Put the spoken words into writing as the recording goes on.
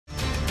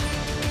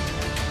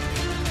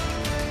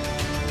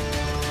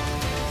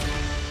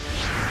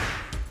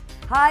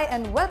Hi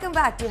and welcome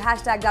back to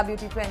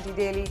 #WT20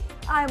 Daily.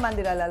 I'm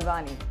Mandira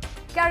Lalwani.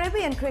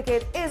 Caribbean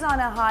cricket is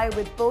on a high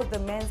with both the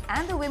men's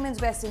and the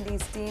women's West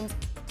Indies teams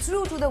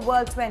through to the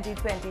World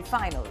 2020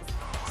 finals.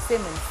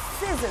 Simmons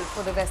sizzled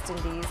for the West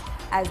Indies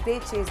as they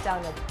chased down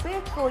a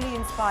big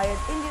Kohli-inspired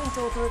Indian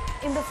total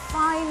in the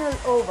final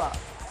over.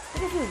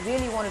 But if you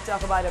really want to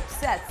talk about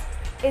upsets,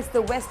 it's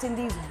the West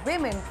Indies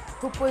women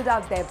who pulled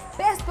out their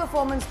best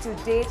performance to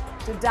date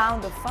to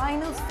down the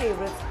finals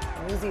favourites,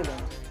 New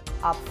Zealand.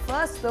 Up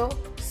first though,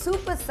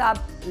 super sub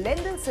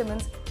Lyndall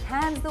Simmons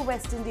hands the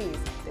West Indies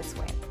this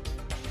win.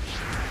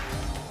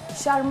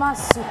 Sharma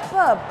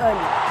superb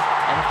early.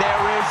 And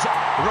there is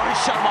Rohit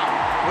Sharma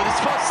with his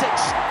first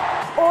six.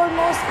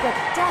 Almost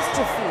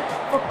catastrophe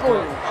for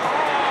Kohli.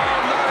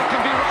 Oh, no, it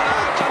can be run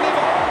out and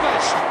they've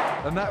almost.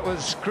 And that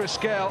was Chris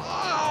Gayle.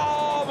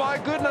 Oh my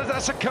goodness,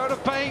 that's a coat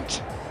of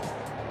paint.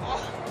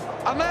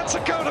 And that's a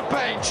coat of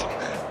paint.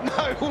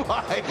 No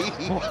way.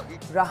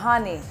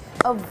 Rahane,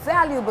 a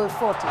valuable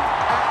 40.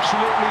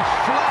 Absolutely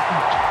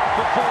flattened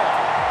for four.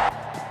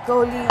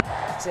 Kohli,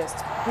 just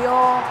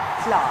pure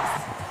class.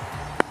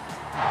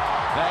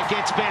 That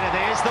gets better.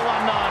 There's the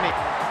 190.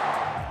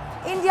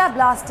 India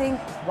blasting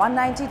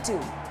 192.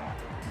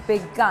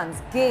 Big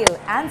guns, Gale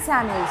and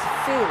Samuels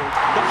failed.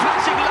 The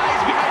flashing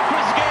lights behind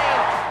Chris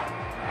Gayle.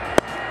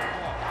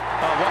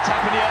 Oh, what's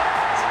happened here?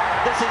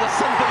 This is a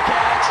simple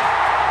catch.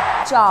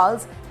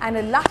 Charles and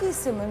a lucky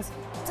Simmons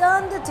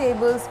turned the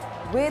tables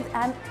with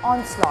an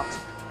onslaught.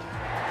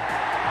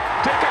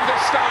 Take him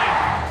this time.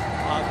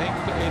 I think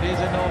it is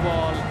a no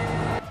ball.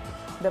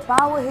 The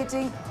power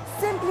hitting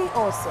simply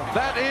awesome.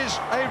 That is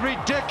a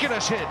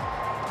ridiculous hit.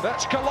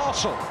 That's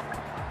colossal.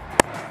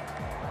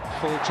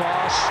 Full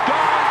toss,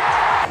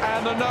 gone,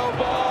 and the no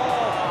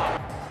ball.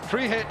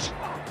 Free hit.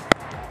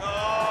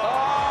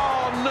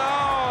 Oh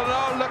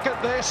no, look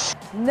at this.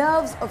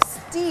 Nerves of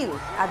steel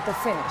at the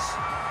finish.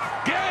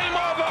 Game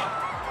over.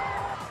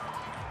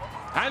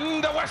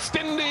 And the West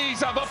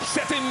Indies have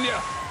upset India.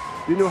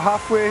 You know,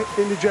 halfway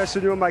in the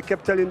dressing room, I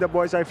kept telling the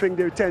boys I think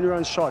they're 10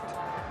 runs short.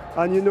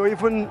 And you know,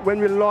 even when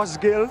we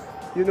lost Gale,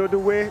 you know, the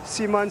way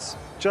Simmons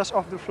just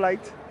off the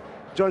flight,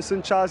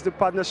 Johnson Charles, the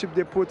partnership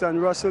they put,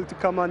 and Russell to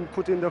come and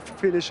put in the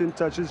finishing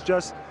touch is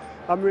just,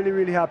 I'm really,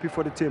 really happy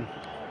for the team.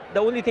 The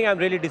only thing I'm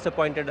really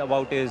disappointed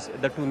about is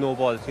the two no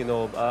balls, you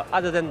know.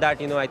 Other than that,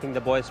 you know, I think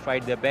the boys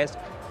tried their best.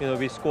 You know,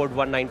 we scored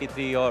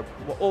 193 or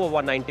over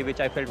 190, which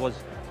I felt was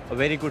a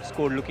very good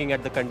score looking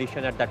at the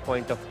condition at that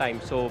point of time.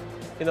 So,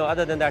 you know,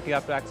 other than that, you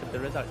have to accept the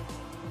result.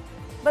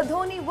 But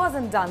Dhoni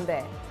wasn't done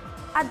there.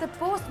 At the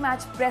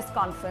post-match press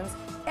conference,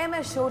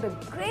 MS showed a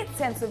great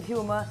sense of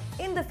humour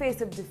in the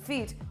face of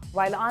defeat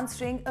while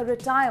answering a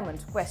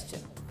retirement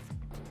question.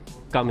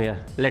 Come here,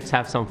 let's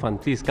have some fun.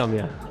 Please come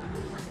here.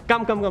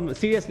 Come,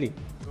 seriously.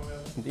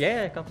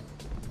 Yeah, come.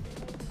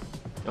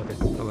 Okay.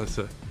 Hello,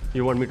 sir.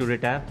 You want me to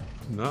retire?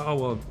 No,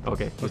 well,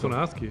 Okay. I was going to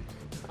ask you.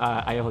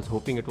 I was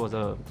hoping it was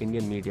a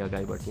Indian media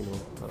guy, but you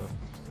know,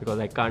 because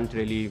I can't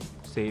really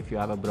say if you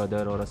have a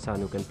brother or a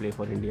son who can play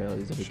for India or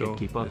is a wicket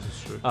keeper. This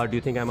is true. Do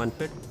you think I'm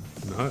unfit?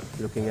 No,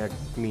 Looking at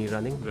me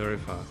running? very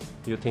fast.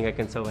 You think I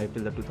can survive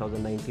till the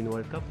 2019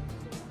 World Cup?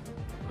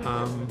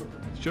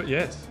 Sure,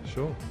 yes,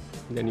 sure.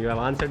 Then you have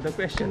answered the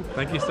question.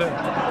 Thank you, sir.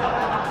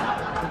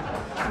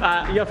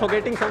 You're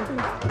forgetting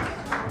something?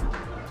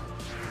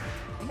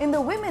 In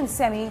the women's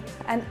semi,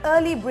 an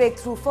early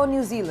breakthrough for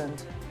New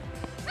Zealand.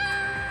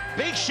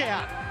 Big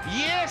shout.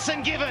 Yes,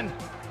 and given.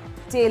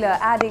 Taylor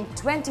adding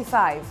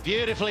 25.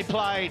 Beautifully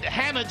played.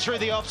 Hammered through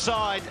the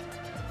offside.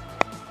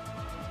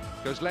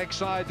 Goes leg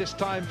side this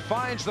time,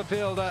 finds the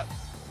fielder.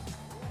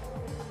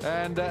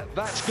 And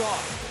that's gone.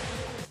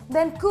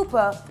 Then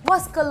Cooper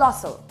was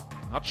colossal.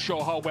 Not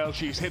sure how well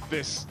she's hit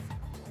this.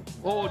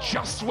 Oh,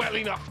 just well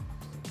enough.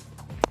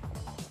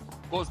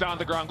 Goes down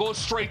the ground, goes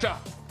straighter.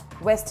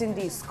 West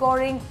Indies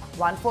scoring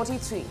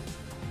 143.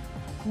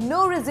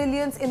 No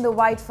resilience in the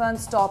White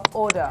Ferns top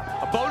order.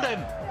 A Bolden.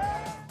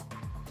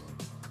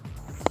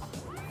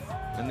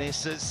 And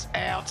this is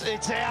out.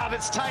 It's out.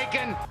 It's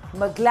taken.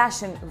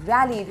 McGlashan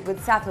rallied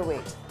with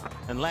Satterthwaite.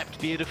 And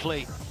lapped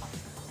beautifully.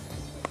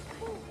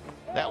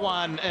 That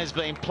one has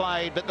been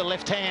played, but the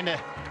left-hander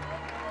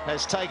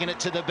has taken it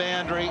to the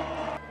boundary.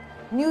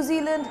 New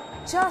Zealand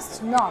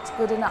just not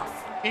good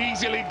enough.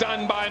 Easily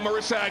done by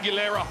Marissa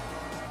Aguilera.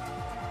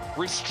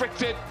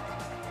 Restricted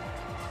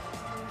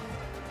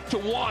to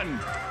one.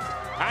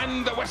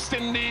 And the West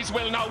Indies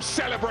will now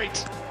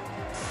celebrate.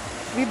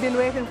 We've been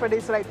waiting for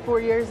this like 4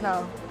 years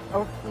now.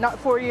 Or not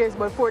 4 years,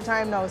 but 4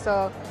 times now.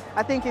 So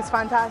I think it's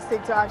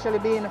fantastic to actually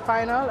be in the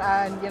final,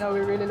 and you know,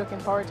 we're really looking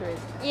forward to it.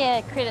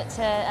 Yeah, credit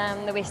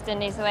to the West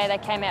Indies, the way they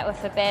came out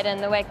with the bat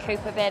and the way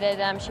Cooper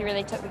batted. She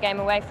really took the game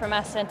away from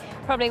us, and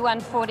probably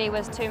 140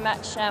 was too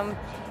much,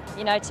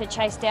 you know, to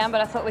chase down,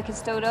 but I thought we could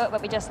still do it,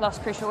 but we just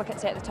lost crucial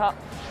wickets at the top.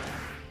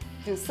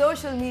 To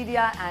social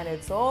media and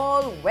it's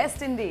all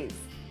West Indies.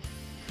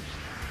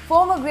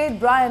 Former great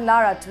Brian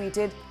Lara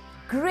tweeted,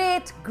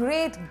 "Great,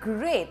 great,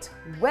 great.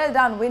 Well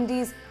done,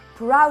 Windies.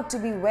 Proud to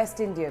be West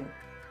Indian."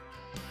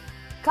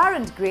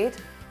 Current great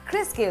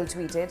Chris Gayle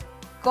tweeted,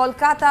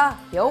 Kolkata,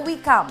 here we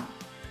come.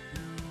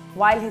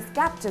 While his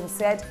captain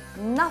said,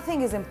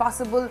 nothing is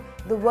impossible,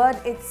 the word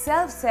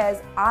itself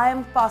says, I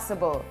am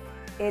possible.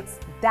 It's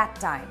that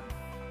time.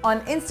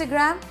 On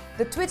Instagram,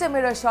 the Twitter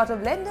mirror shot of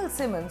Lendl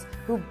Simmons,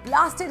 who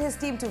blasted his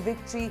team to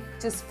victory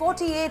just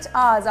 48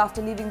 hours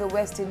after leaving the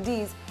West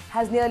Indies,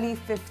 has nearly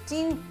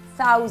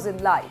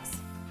 15,000 likes.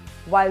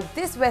 While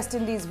this West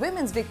Indies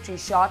women's victory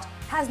shot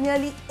has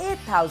nearly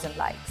 8,000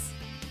 likes.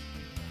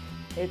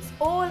 It's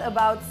all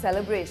about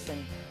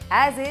celebration,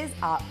 as is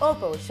our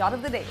Oppo shot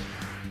of the day.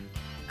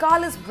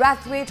 Carlos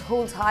Brathwaite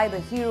holds high the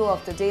hero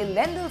of the day,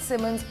 Lendl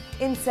Simmons,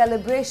 in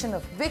celebration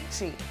of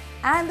victory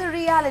and the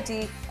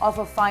reality of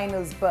a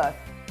finals berth.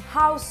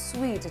 How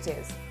sweet it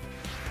is.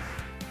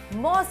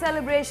 More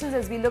celebrations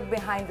as we look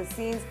behind the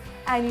scenes,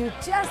 and you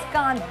just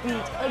can't beat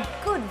a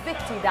good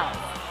victory dance.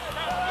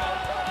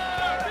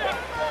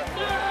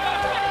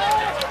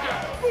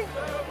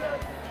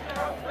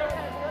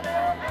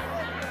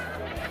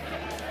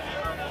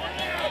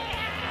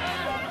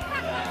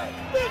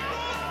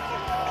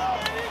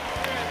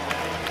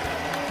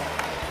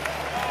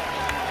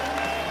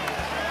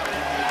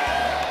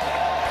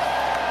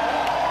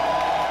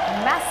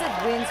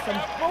 Massive wins from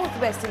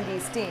both West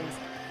Indies teams.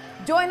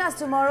 Join us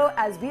tomorrow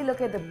as we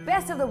look at the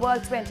best of the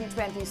World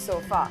 2020 so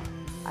far.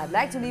 I'd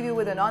like to leave you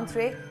with an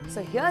entree,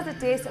 so here's a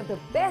taste of the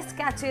best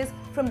catches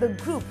from the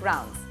group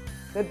rounds.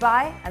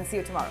 Goodbye and see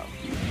you tomorrow.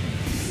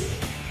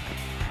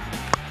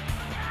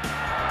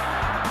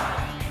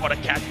 What a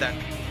catch then.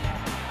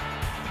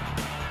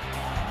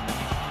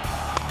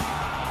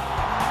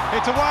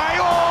 It's away.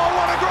 Oh,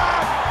 what a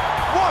grab!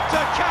 What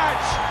a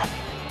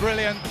catch!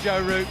 Brilliant,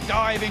 Joe Root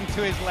diving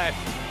to his left.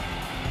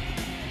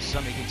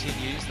 Sammy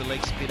continues, the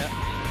leg spinner.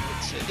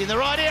 It's in the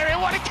right area.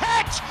 What a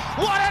catch!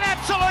 What an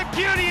absolute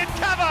beauty and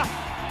cover!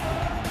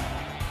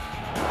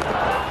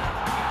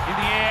 In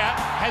the air,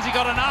 has he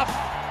got enough?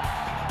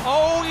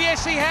 Oh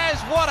yes he has,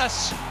 what a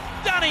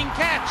stunning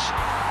catch!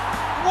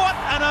 What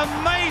an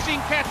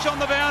amazing catch on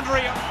the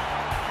boundary!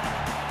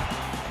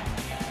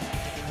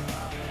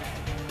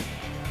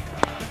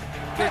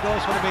 Big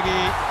goals for the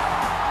biggie.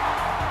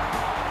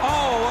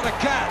 Oh, what a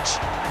catch!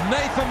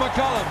 Nathan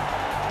McCullum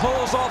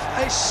pulls off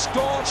a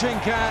scorching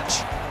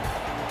catch.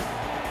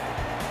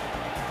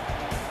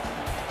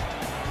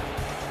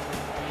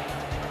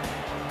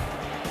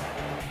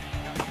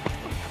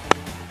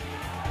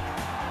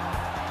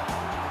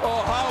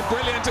 Oh, how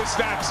brilliant is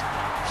that?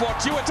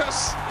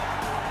 Fortuitous.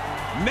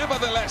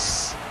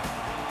 Nevertheless,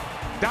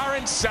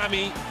 Darren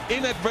Sammy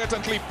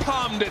inadvertently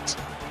palmed it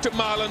to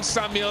Marlon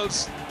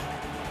Samuels.